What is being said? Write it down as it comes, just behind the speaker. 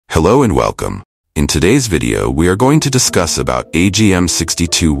Hello and welcome. In today's video, we are going to discuss about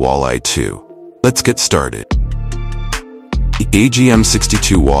AGM-62 Walleye II. Let's get started. The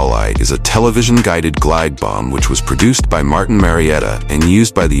AGM-62 Walleye is a television-guided glide bomb which was produced by Martin Marietta and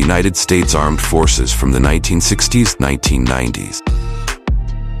used by the United States Armed Forces from the 1960s-1990s.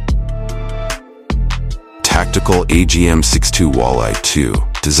 Tactical AGM-62 Walleye II,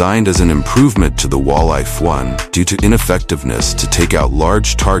 designed as an improvement to the Walleye I due to ineffectiveness to take out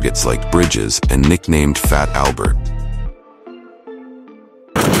large targets like bridges and nicknamed Fat Albert.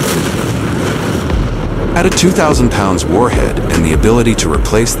 Had a 2,000 pounds warhead and the ability to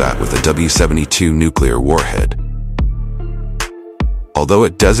replace that with a W-72 nuclear warhead. Although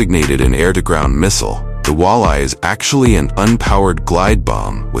it designated an air-to-ground missile, the Walleye is actually an unpowered glide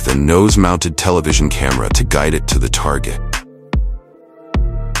bomb with a nose-mounted television camera to guide it to the target.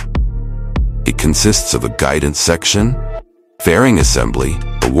 It consists of a guidance section, fairing assembly,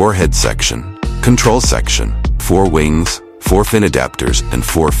 a warhead section, control section, 4 wings, 4 fin adapters, and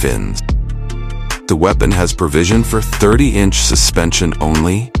 4 fins. The weapon has provision for 30-inch suspension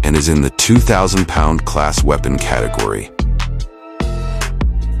only and is in the 2,000-pound class weapon category.